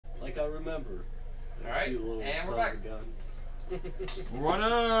remember. Alright, and we're back. What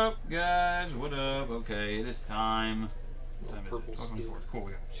up, guys? What up? Okay, it is time. What time Purple is it? skin. Cool,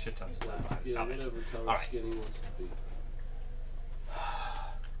 we got shit tons of time. Yeah, whatever color skin he wants to be.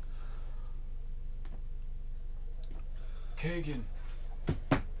 Kagan.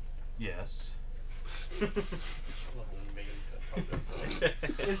 Yes.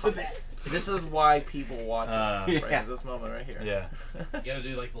 It's the best. This is why people watch us right yeah. at this moment right here. Yeah. You gotta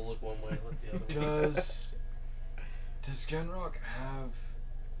do like the look one way, look the other way. Does Genrock have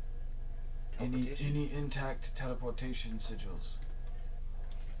any intact teleportation sigils?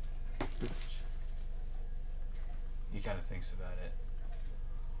 He kind of thinks about it.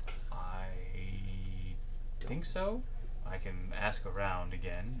 I think so. I can ask around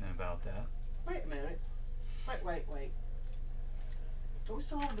again about that. Wait a minute. Wait. Don't we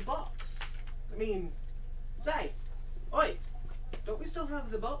still have the box? I mean, Zay, oi! Don't we still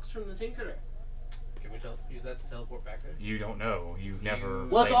have the box from the Tinkerer? Can we use that to teleport back there? You don't know. You've never.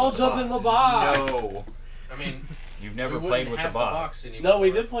 Let's all jump in the box. No. I mean, You've never played with the box. anymore. No,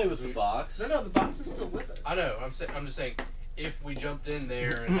 we did play with the box. No, the box is still with us. I know. I'm just saying, if we jumped in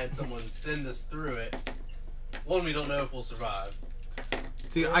there and had someone send us through it, one, we don't know if we'll survive.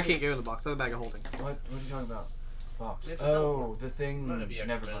 See, I can't get in the box. That's a bag of holding. What are you talking about? Box. It's a Oh, teleport. the thing. Might be Never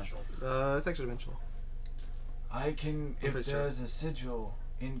mind. extra-dimensional. It's extra dimensional. I can, I'm if pretty there's a sigil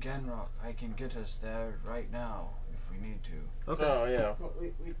in Genrock, I can get us there right now if we need to. Okay. Oh yeah. Well,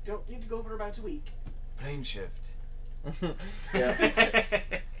 we don't need to go for about a week. Plane shift. Yeah.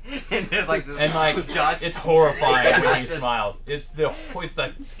 And there's like this And like, dust. it's horrifying when he smiles. It's the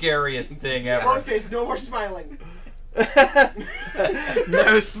scariest thing ever. Long face, no more smiling.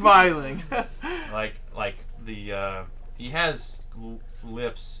 No smiling. Like the he has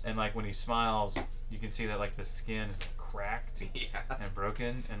lips, and like when he smiles, you can see that like the skin is cracked and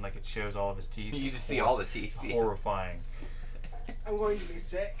broken, and like it shows all of his teeth. You just see all the teeth. Horrifying. I'm going to be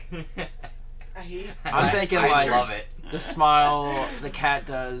sick. I hate it. I'm thinking like love it. the smile the cat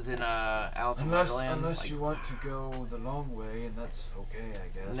does in Alice in Wonderland. Unless like, you want to go the long way, and that's okay,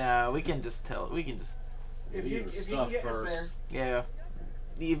 I guess. No, we can just tell. We can just. If you can get us there. Yeah.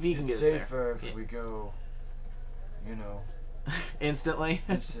 If you can It's get us safer there. if we go, Instantly.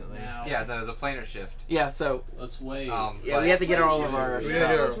 instantly. Yeah, the planar shift. Yeah, so. Let's wait. Yeah, we have to get all of our. We Yeah.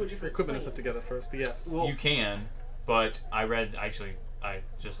 gotta To a do our different equipment plane. stuff together first, but yes. You can, but I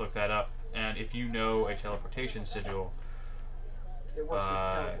just looked that up, and if you know a teleportation sigil, It works as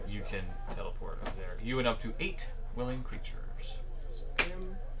a teleport you spell. can teleport up there. You and up to 8 willing creatures.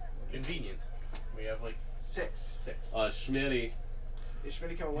 Convenient. We have like 6. 6. Schmitty. Is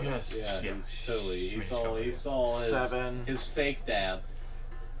Schmitty coming with Yes. us? Yeah, Yeah. he's totally. He Schmitty's saw his 7. his fake dad.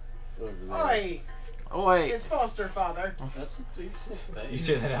 Over there. Oi! Oh wait. His foster father. That's he's fake. You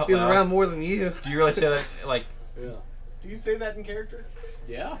say that out He was loud? around more than you. Do you really say that? Like, Yeah. Do you say that in character?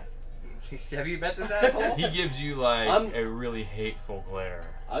 Yeah. Have you met this asshole? he gives you like I'm- a really hateful glare.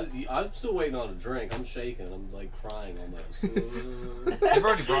 I'm still waiting on a drink. I'm shaking. I'm like crying almost. They've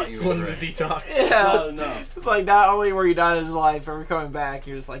already brought you a Going to drink. the detox. Not Yeah. enough. It's like not only were you done in his life, and we're coming back,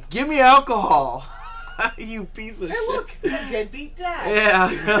 you're just like, give me alcohol, you piece of Hey, shit. look! A deadbeat dad!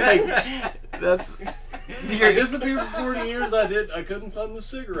 Yeah, like, that's. I disappeared for 40 years. I couldn't find the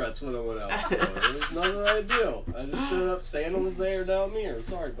cigarettes when I went out. So it was nothing I do. I just showed up. Santa was there down here.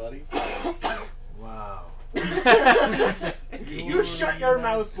 Sorry, buddy. Wow. You shut your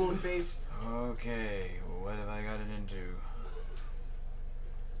mouth, Boneface. Okay, what have I gotten into?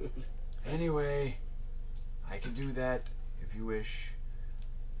 Anyway, I can do that if you wish.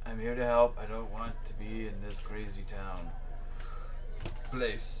 I'm here to help. I don't want to be in this crazy town.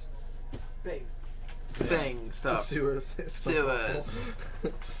 Place. Thing The stuff. sewers. It smells Sewers.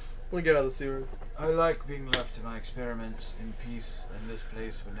 awful. We get out of the sewers. I like being left to my experiments in peace, and this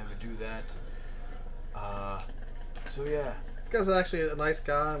place would never do that. So yeah. This guy's actually a nice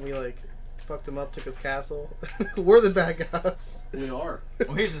guy, and we like fucked him up, took his castle. We're the bad guys. We are.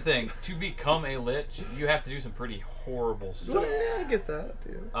 Well, here's the thing. To become a lich, you have to do some pretty horrible Well, stuff. yeah, I get that,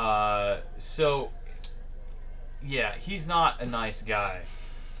 dude. So, yeah, he's not a nice guy.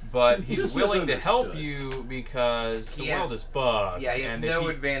 But he's Just willing to help misunderstood. you because the He world has- is fucked. Yeah, he has and no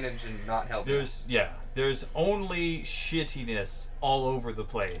if advantage in not helping. there's only shittiness all over the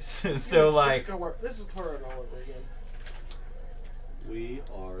place. So like, This is Clara all over again. We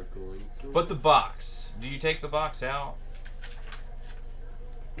are going to. but the box. Do you take the box out?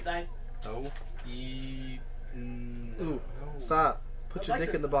 Zay? No. Ooh, stop. Put I'd your like dick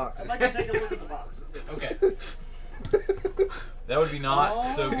to- in the box. I'd like to take a look at the box. Okay. That would be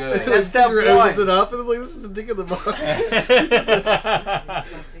not so good. That's step Finger one. opens it up and it's like, this is a dick in the box.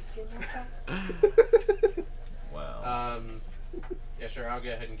 Wow. Yeah, sure. I'll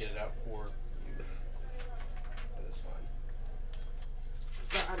go ahead and get it out for you. That is fine.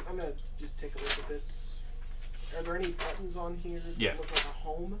 So I'm gonna just take a look at this. Are there any buttons on here that Yeah. look like a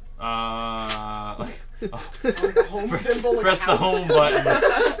home? Like, Like a home symbol? Like press a the house? home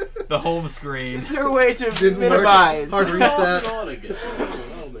button. The home screen. Is there a way to Didn't work. minimize? Hard to reset. On again.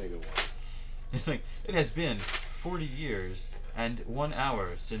 I'll make it work. It's like, it has been 40 years and 1 hour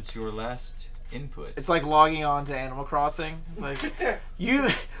since your last input. It's like logging on to Animal Crossing. It's like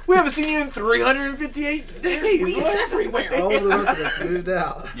we haven't seen you in 358 days. Weeds everywhere. All the residents moved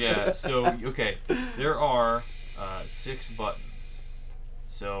out. Yeah, so, okay, there are 6 buttons.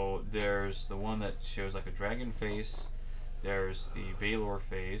 So there's the one that shows like a dragon face, there's the Baylor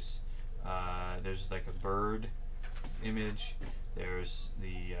face, there's like a bird image, there's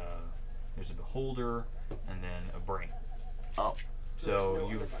a beholder, and then a brain. Oh. So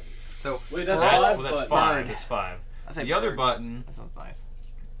you... So Wait, that's That's, five. well, that's buttons. 5. That's 5. I say The other bird. button That sounds nice.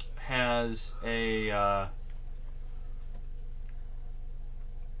 has a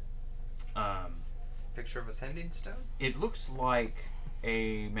picture of a sending stone. it looks like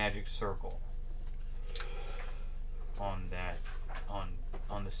a magic circle on that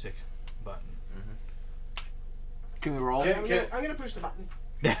on the 6th button. Can we roll? Okay. I'm gonna push the button.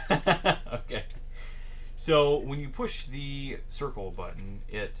 Okay. So when you push the circle button,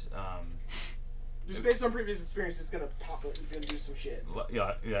 it Just based on previous experience, it's gonna pop it. It's gonna do some shit.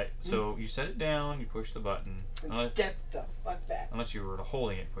 yeah. So you set it down, you push the button. And Unless, step the fuck back. unless you were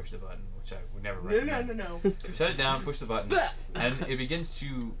holding it, push the button, which I would never No, recommend. no. You set it down, push the button, and it begins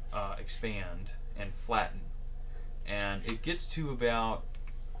to expand and flatten. And it gets to about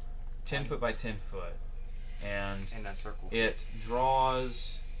 10 foot by 10 foot. And And a circle. it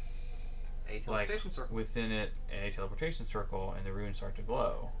draws A like teleportation circle. within it a teleportation circle, and the runes start to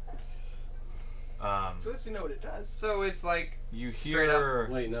glow. So let's know what it does. So it's like You straight hear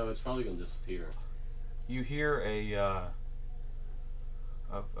Wait, no, it's probably gonna disappear. you hear a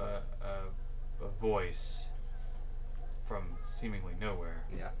voice from seemingly nowhere.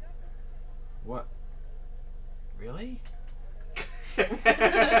 Yeah. What? Really?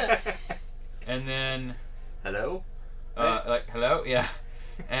 And then Hello. like hello, yeah,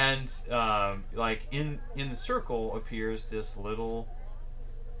 and like in the circle appears this little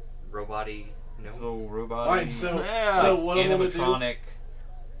Robot-y. No. robot, All right, so Yeah. so what I'm gonna do? animatronic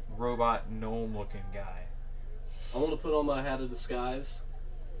robot gnome looking guy. I want to put on my hat of disguise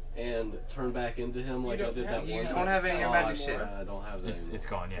and turn back into him like I did that you one don't time. have any of your magic Oh, shit. I don't have that It's anymore.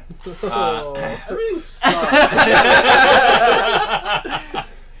 gone, yeah. Oh. Everything sucks.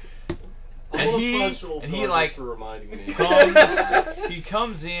 And I wanna he- punch Ulfgar and he, just like, for reminding me. he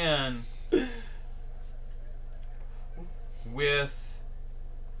comes in with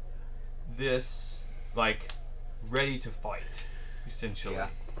this like ready to fight, essentially.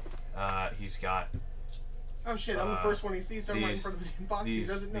 Yeah. He's got Oh shit! I'm the first one he sees. I'm right in these- front of the box. He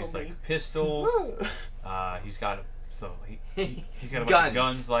doesn't know these me. like pistols. He's got he's got a bunch of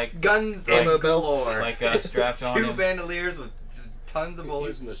guns like Guns Ammo like belts. galore. like strapped on Two him. bandoliers with just tons of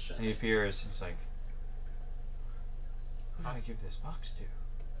bullets. He's And machete. he appears. He's like, "Who do I give this box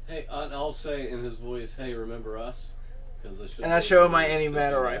to?" Hey, and I'll say in his voice, "Hey, remember us?" Because I should. And I show him my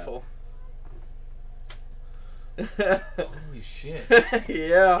anti-matter rifle. Holy shit!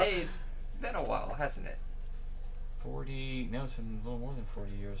 Yeah. Hey, it's been a while, hasn't it? 40. No, it's been a little more than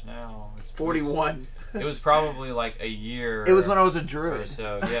 40 years now. It's 41. It was probably like a year. It was when I was a or druid.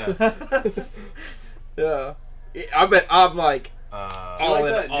 so. Yeah. Yeah. I bet I'm like Do you all like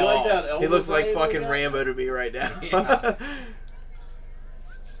in that? Do you like that awe. He looks like elbow blade fucking we got? Rambo to me right now. Yeah.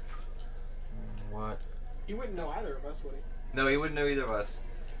 What? He wouldn't know either of us, would he? No, he wouldn't know either of us.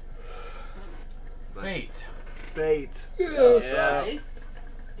 But Fate. Fate. Yes. Yeah. Hey,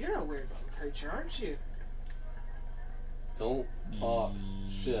 you're a weird little creature, aren't you? Don't talk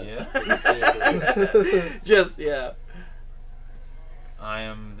shit. Yeah. Just yeah. I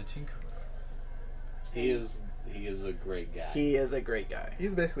am the Tinkerer. He is a great guy. He is a great guy.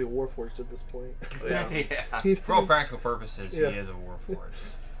 He's basically Warforged at this point. Yeah. yeah. For all practical purposes, Yeah. he is a warforged.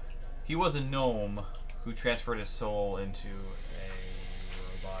 He was a gnome who transferred his soul into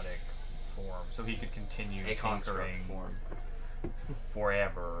a robotic form, so he could continue A construct tinkering form.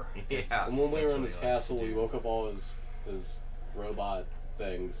 forever. Yeah. And when we That's were in what his he likes castle, to we do. woke up all his robot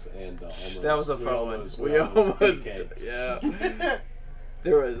things and almost, That was a we fun one. almost- We almost PK'd. yeah.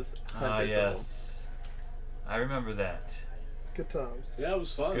 There was Ah, hundreds of them. yes. I remember that. Good times. Yeah, it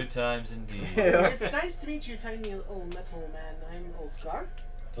was fun. Good times indeed. Yeah. It's nice to meet you, tiny little metal man. I'm Ulfgar.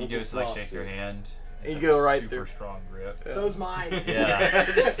 He goes to like shake your hand. You It's go a right super through. strong grip. So's mine. Yeah.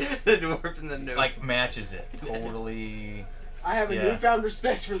 the dwarf in the note. like matches it totally. I have a Yeah. newfound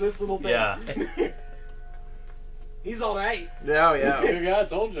respect for this little thing. Yeah. He's all right. Yeah, yeah. Good guy, I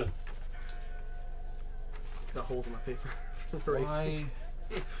told you. Got holes in my paper. Why?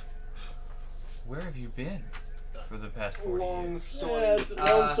 Where have you been for the past 40 Long years? story. Yeah, it's,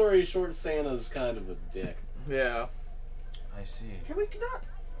 long story short, Santa's kind of a dick. Yeah. I see. Can we not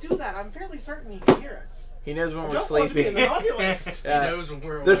do that? I'm fairly certain he can hear us. He knows when I we're don't want to be in sleeping. the naughty list. He Yeah. knows when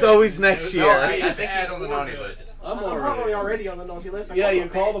we're There's away. always He next knows year. when we're I think bad he's on the or naughty good. list. I'm probably already on the naughty list. Yeah, you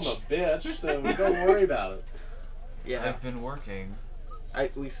called called him a bitch, so don't worry about it. Yeah. I've been working.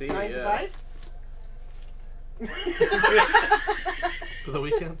 We see. 9 to yeah. 5? For the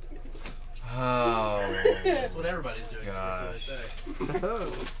weekend. Oh. That's what everybody's doing. Gosh. So they say.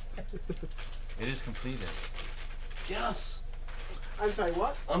 It is completed. Yes! I'm sorry,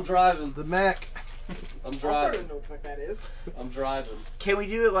 what? I'm driving. The Mac. I'm I driving. don't know what that is. I'm driving. Can we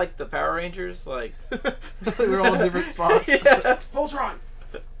do it like the Power Rangers? Like. We're all in different spots. Yeah. Voltron!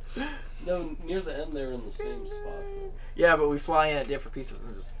 No, near the end they're in the same spot, though. Yeah, but we fly in at different pieces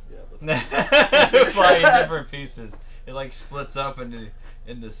and just. Yeah, but Fly in different pieces. It like splits up into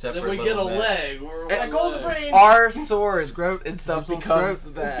separate. then we get a little bits. leg. Or I one gold leg. brain! Our swords Scrap. and stuff Scrap. becomes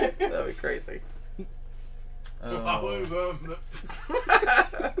that. That'd be crazy. Oh.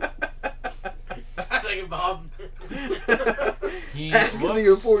 Thank you, Bob. He Asking looks, the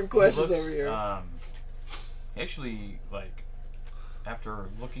important questions he looks, over here. Actually, like after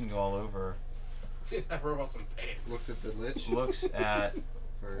looking all over, That robot's some pain. Looks at the lich. looks at.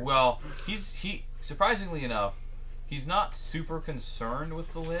 Well, he surprisingly enough, he's not super concerned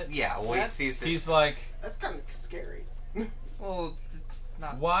with the lit. Yeah, well, he That's- sees it. He's like, That's kind of scary. Well, it's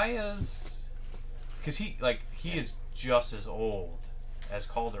not. why is? Because he is just as old as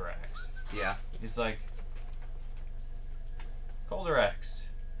Calderax. Yeah. He's like, Calderax.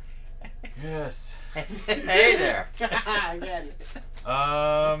 Yes. Hey there. Again.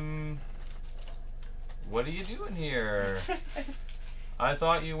 What are you doing here? I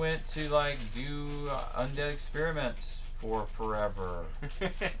thought you went to like do undead experiments for forever.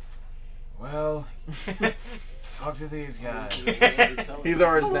 Well, talk to these guys. He's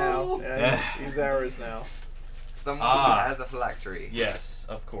ours now. Hello. Yeah, he's ours now. Someone Ah. who has a phylactery. Yes,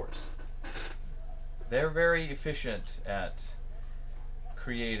 of course. They're very efficient at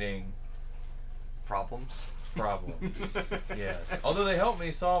creating Problems. problems. Yes. Although they helped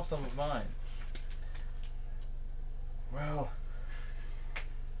me solve some of mine. Well,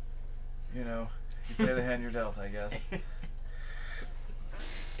 you know, you play the hand you're dealt, I guess.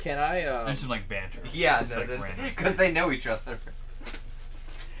 Can I? And some like banter. Yeah, It's like random. because they know each other.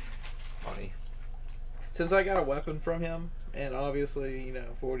 Funny. Since I got a weapon from him, and obviously,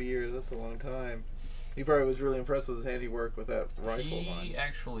 40 years—that's a long time. He probably was really impressed with his handiwork with that rifle of mine. He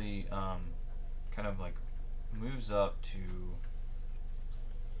actually kind of like moves up to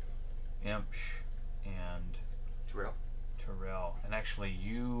Imsh and Terrell, and actually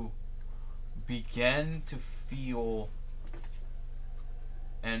you begin to feel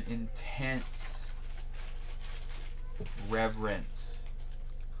an intense reverence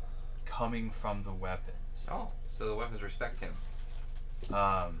coming from the weapons. Oh, so the weapons respect him.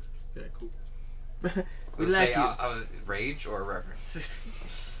 Yeah, cool. We Would like say, you. I was rage or reverence.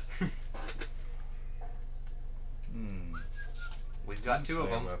 We've got two of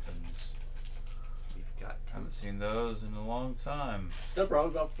Slayer them. weapons. We've got two. Haven't seen those in a long time. They're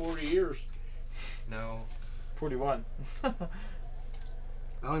probably about 40 years. No, 41. I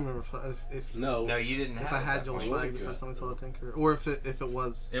don't remember if No. no, you didn't have. if I it had that Joel point. Schwag the first time I saw the Tinker, or if it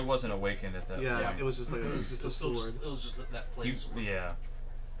was. It wasn't awakened at that Yeah, point. it was just like it was just a sword. It was just that flame You- sword. yeah.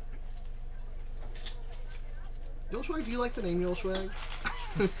 Joel Schwag, do you like the name Joel Schwag?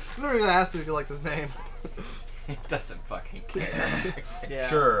 I never even asked him if you liked his name. He doesn't fucking care. Yeah.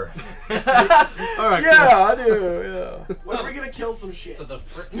 Sure. Alright, Yeah, I do. Yeah. When are we gonna kill some shit? So the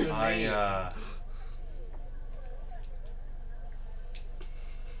Fritz I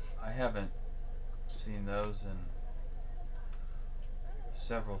haven't seen those in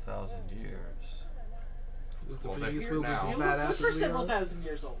several thousand years. Was the Well, they're previous here wielders now. as You badass look as for we several are? thousand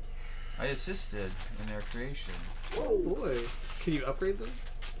years old. I assisted in their creation. Oh boy. Can you upgrade them?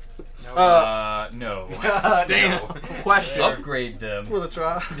 No. Damn. Question. Upgrade them. For the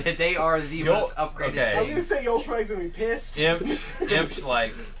try. They are the You'll- most upgraded okay. I'm gonna things. say Joel Schwag's gonna be pissed. Imp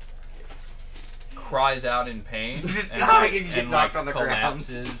like cries out in pain Just and, dying like, and get and knocked like on the ground.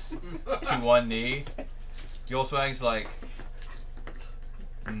 collapses to one knee. Yolswag's like,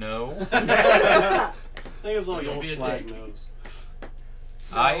 no. I think it's all Don't your be a flag dick. knows.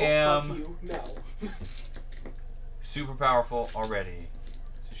 No, I fuck am you. No. super powerful already.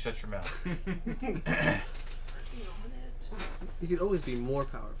 So shut your mouth. You could always be more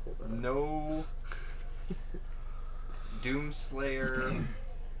powerful though. No. Doomslayer.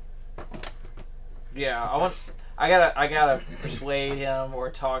 Yeah, I gotta persuade him or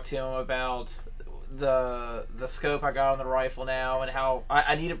talk to him about the scope I got on the rifle now and how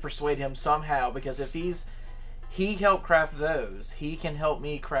I need to persuade him somehow, because if he helped craft those, he can help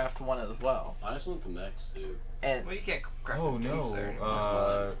me craft one as well. I just want the mech suit. And Well, you can't craft Oh a Doomslayer anymore.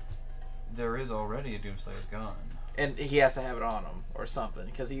 no. There is already a Doomslayer gun. and he has to have it on him or something,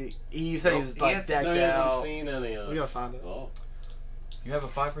 because he said he was He like has- decked No, he hasn't out. seen any of We it. gotta find it. Oh. You have a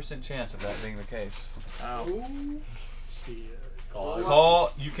 5% chance of that being the case. Oh.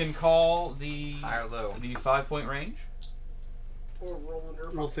 You can call the High or low. 5-point range Or roll under.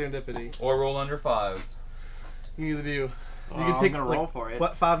 Roll serendipity. or roll under 5. You either do. Well, You can pick I'm gonna like, roll for it.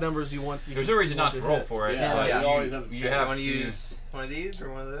 what 5 numbers you want. There's no reason not to roll hit. for it. Yeah, but yeah, you always have a you chance. have Want to to use one of these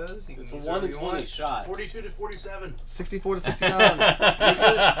or one of those? You can It's a use 1 in whatever you 20 want. shot. 42 to 47. 64 to 69.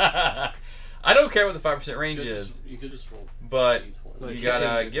 I don't care what the 5% range is, You could just roll but D20. Like, you you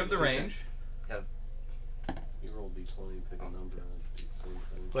gotta can- give the you can- range. You roll D20, pick a number, and it's the same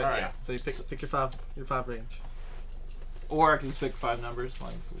thing. But Alright. yeah, so you pick your five range. Or I can just pick 5 numbers,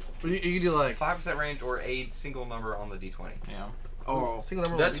 like, Or you can do like 5% range or a single number on the D20. yeah. Oh, single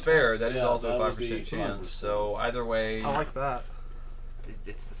number. That's would be- fair. That is Yeah, also a that would 5% be chance. 5%. So either way, I like that,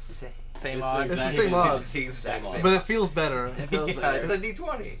 It's the same. same It's odds. It's the exact same odds. It's the exact Same same. but it feels better. It feels Yeah, better. it's a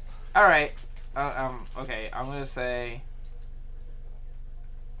D20. All right. Okay. I'm gonna say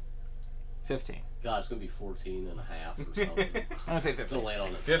 15. God, it's gonna be 14 and a half or something. I'm gonna say It's 15. gonna land on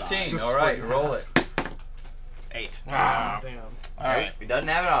its 15. side. Just All right, like- roll it. 8. Ah, damn. All right. He doesn't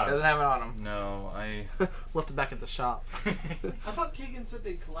have it on him. Doesn't have it on him. No, I. Left it back at the shop. I thought Keegan said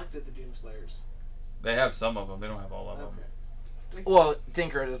they collected the Doomslayers. They have some of them. They don't have all of them. Okay. Well,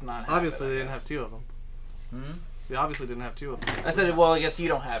 Tinker does not have Obviously, it, I they didn't guess. have 2 of them. Hmm? They obviously didn't have 2 of them. I said, well, I guess you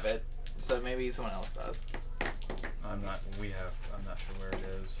don't have it, so maybe someone else does. I'm not. I'm not sure where it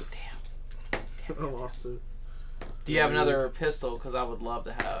is. I lost it. Do you have another pistol? Because I would love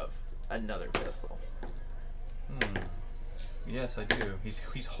to have another pistol. Hmm. Yes, I do.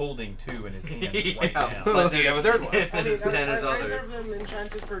 He's holding 2 in his hand Yeah. right now. But do you have a third one? I mean, Then his are other. either of them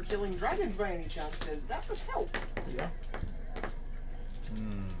enchanted for killing dragons by any chance? Because that would help. Yeah.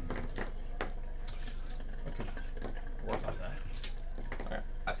 Hmm. I could work on that.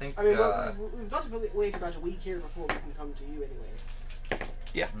 I think. I mean, well, we've got to wait about a week here before we can come to you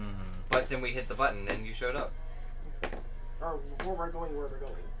anyway. Hmm. But then we hit the button and you showed up. Or before we're going where we're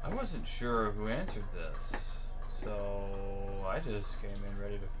going. I wasn't sure who answered this, so I just came in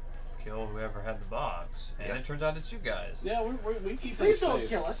ready to kill whoever had the box, and Yep. it turns out it's you guys. Yeah, we keep Please things don't safe.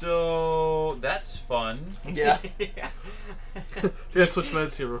 kill us. So that's fun. Yeah. yeah. Yeah, switch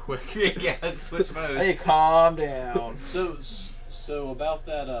modes here real quick. Yeah, let's switch modes. Hey, calm down. So about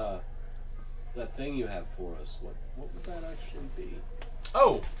that thing you have for us, what would that actually be?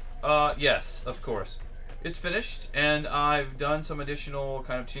 Oh, yes, of course. It's finished, and I've done some additional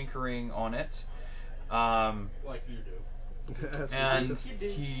kind of tinkering on it. Like you do. That's And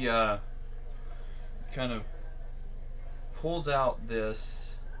ridiculous. he kind of pulls out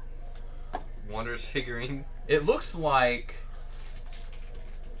this. Wander's figurine. It looks like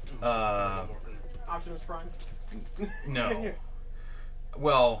Optimus Prime. no.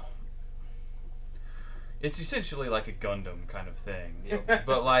 Well, it's essentially like a Gundam kind of thing, Yep.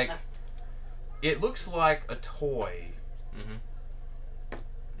 but like it looks like a toy. Mm-hmm.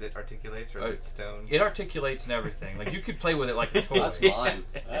 That articulates, or is it stone? It articulates and everything. Like you could play with it like a toy. That's mine.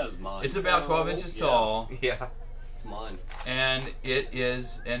 That is mine. It's about 12 inches Yeah. tall. Yeah. It's mine. And it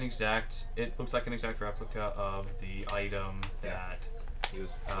is an exact. It looks like an exact replica of the item that, He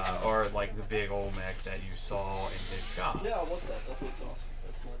was. or like the big old mech that you saw in his shop. Yeah, I want that. That looks awesome.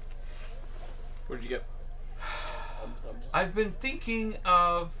 That's mine. Where did you get? I'm just. I've been thinking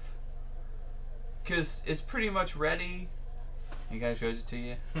of, because it's pretty much ready. You guys shows it to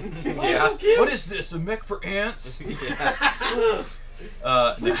you. Yeah. What is this? A mech for ants? Yeah.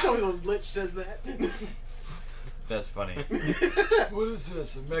 Please tell me the Lich says that. That's funny. What is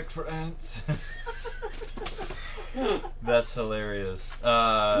this? A mech for ants? That's hilarious.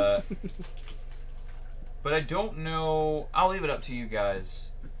 But I don't know. I'll leave it up to you guys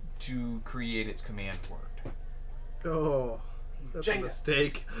to create its command word. Oh, that's a Jenga.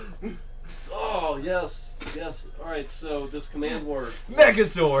 mistake. Oh yes, yes. All right. So this command word.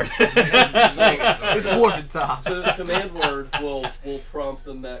 Megazord. It's Morphin time. So this command word will prompt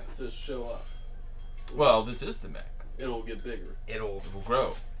the mech to show up. Well, this is the mech. It'll get bigger. It'll. It will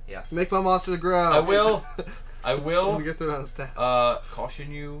grow. Make my monster grow. I will. I When will we get through on staff.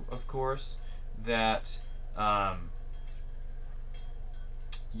 caution you, of course, that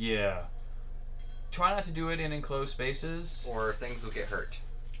yeah, try not to do it in enclosed spaces. Or things will get hurt.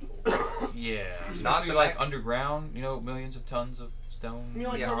 Yeah, Not especially the like back- underground. You know, millions of tons of stone. I mean,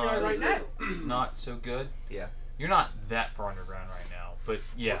 like Yeah. where we are right now. Not so good. Yeah. You're not that far underground right now, but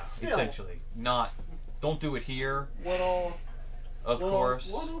yeah, But still. essentially not. Don't do it here, What all? of course.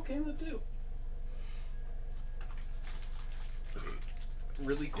 What all came to do?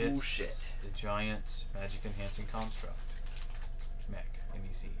 Really cool It's shit. a giant magic enhancing construct. Mech,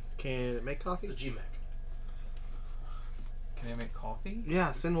 MEC. Can it make The coffee? GMAC. Can I make coffee?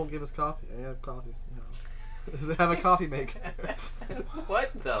 Yeah, Sven won't give us coffee. I have coffee. No. Does it have a coffee maker?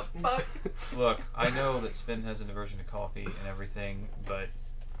 What the fuck? Look, I know that Sven has an aversion to coffee and everything, but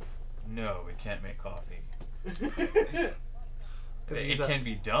no, it can't make coffee. It can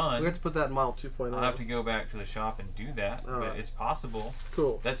be We done. have to put that in model 2.0. I'll have to go back to the shop and do that, but Alright. it's possible.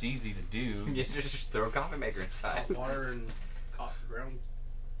 Cool. That's easy to do. You just throw a coffee maker inside. Water and ground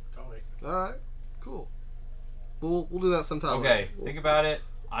coffee. All right. Cool. We'll do that sometime. Okay, We'll- think about it.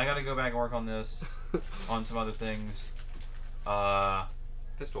 I gotta go back and work on this, on some other things.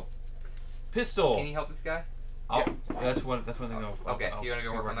 Pistol. Pistol. Can you help this guy? That's one thing. Okay, you wanna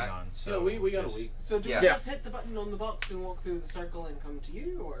go be work on working that? So Yeah, we got just- a week. So do Yeah. we just hit the button on the box and walk through the circle and come to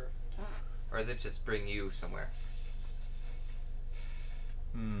you, or? Or does it just bring you somewhere?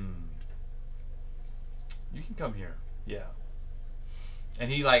 You can come here. Yeah.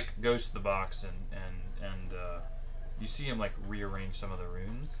 And he like goes to the box and you see him like rearrange some of the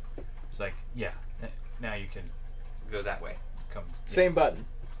runes. He's like, yeah, now you can Go that way. come. Same button.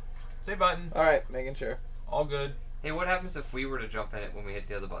 Say button. All right, making sure. All good. Hey, what happens if we were to jump in it when we hit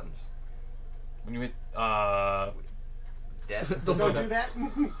the other buttons? When you hit Dead? Don't do that.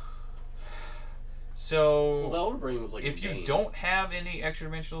 so Well, the Elder Brain was like. if a you game. don't have any extra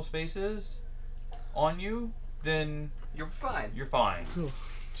dimensional spaces on you, then You're fine. you're fine.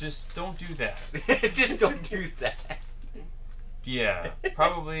 Just don't do that. Just don't do that. Yeah,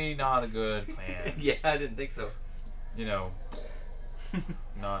 probably not a good plan. Yeah, I didn't think so. You know,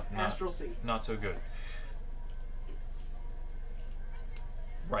 not Astral Sea. not so good.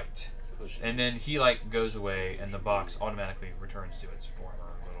 Right. Push it. And then he like goes away, and the box automatically returns to its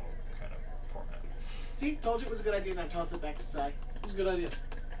former little kind of format. See, told you it was a good idea, and I toss it back to Sai. It was a good idea.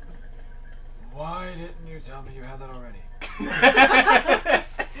 Why didn't you tell me you had that already?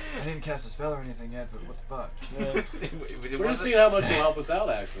 I didn't cast a spell or anything yet, but what the fuck? We're just seeing how much you'll help us out.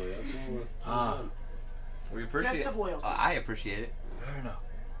 Actually, that's what we're. Ah. doing. We appreciate Test of loyalty. I appreciate it. Fair enough.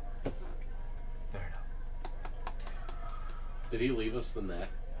 Fair enough. Did he leave us the neck?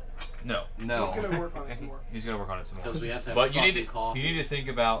 No, No. He's gonna work on it some more. he's gonna work on it some more. Because we have to have But you need fucking to coffee. you need to think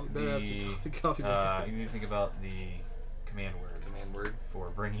about You better have the some coffee maker. you need to think about the command word Command word. for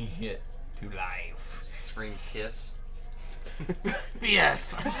bringing it to life. Scream kiss.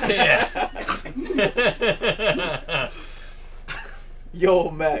 Yes. Yes.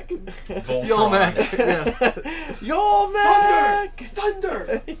 Yo, Mac. Yo, Mac. Yes. Yo, Mac.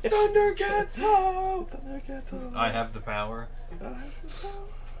 Thunder! Thundercats hope. Thundercats hope. I have the power.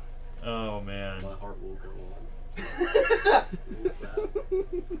 Oh man. My heart will go on. What was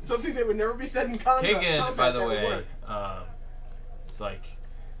that? Something that would never be said in combat. Kagan, by the that would way, work. it's like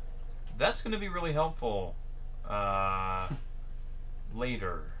that's going to be really helpful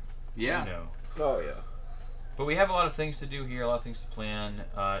later. Yeah. You know. Oh yeah. But we have a lot of things to do here, a lot of things to plan.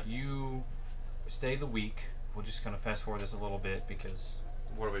 You stay the week. We'll just kind of fast forward this a little bit because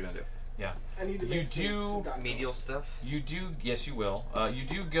What are we gonna do? I need to you make some guide Medial rails. stuff? you do. Yes, you will. You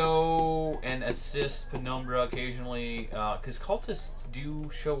do go and assist Penumbra occasionally because cultists do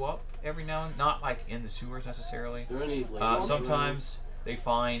show up every now and not like in the sewers necessarily. Is there any like, Sometimes they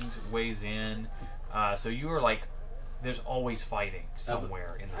find ways in. So you are like, there's always fighting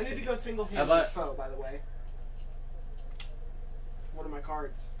somewhere in the I need city. to go single-handed Have I- with foe, by the way. One of my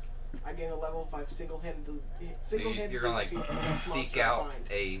cards. I gain a level if I've single-handed. So you're gonna like seek out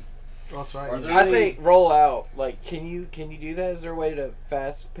a. Oh, that's right. Are there I any- say roll out. Like, can you do that? Is there a way to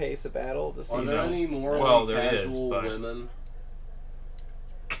fast pace a battle to see? Are there know. any more Well, like, there is, casual but- women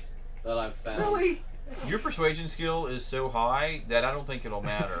that I've found? Really? Your persuasion skill is so high that I don't think it'll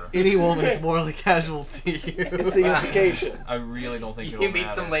matter. Any woman is morally casual to you. It's the implication. I really don't think it'll You meet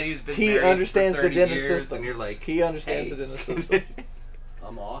matter. some lady who's been He married understands for the 30 dentist years, system. and you're like, He understands hey. the dentist system.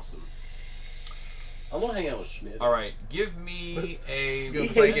 I'm awesome. I'm gonna hang out with Schmidt. All right, give me a. He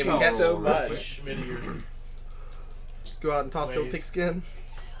hates percentile you so roll real much. quick. Schmittier. Go out and toss your Ways. pigskin.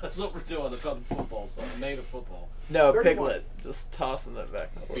 That's what we're doing. It's football, so native football. No, 31. Piglet. Just tossing it back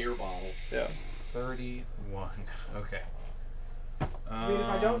and forth. Beer bottle. Yeah. 31. Okay. I mean, if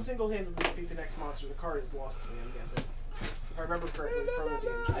I don't single-handedly defeat the next monster, the card is lost to me, I'm guessing. If I remember correctly from the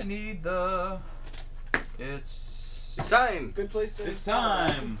game. I need the... It's Time. Good place to It's start.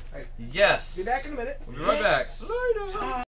 time. Alright. Yes. Be back in a minute. We'll be right back. It's Later.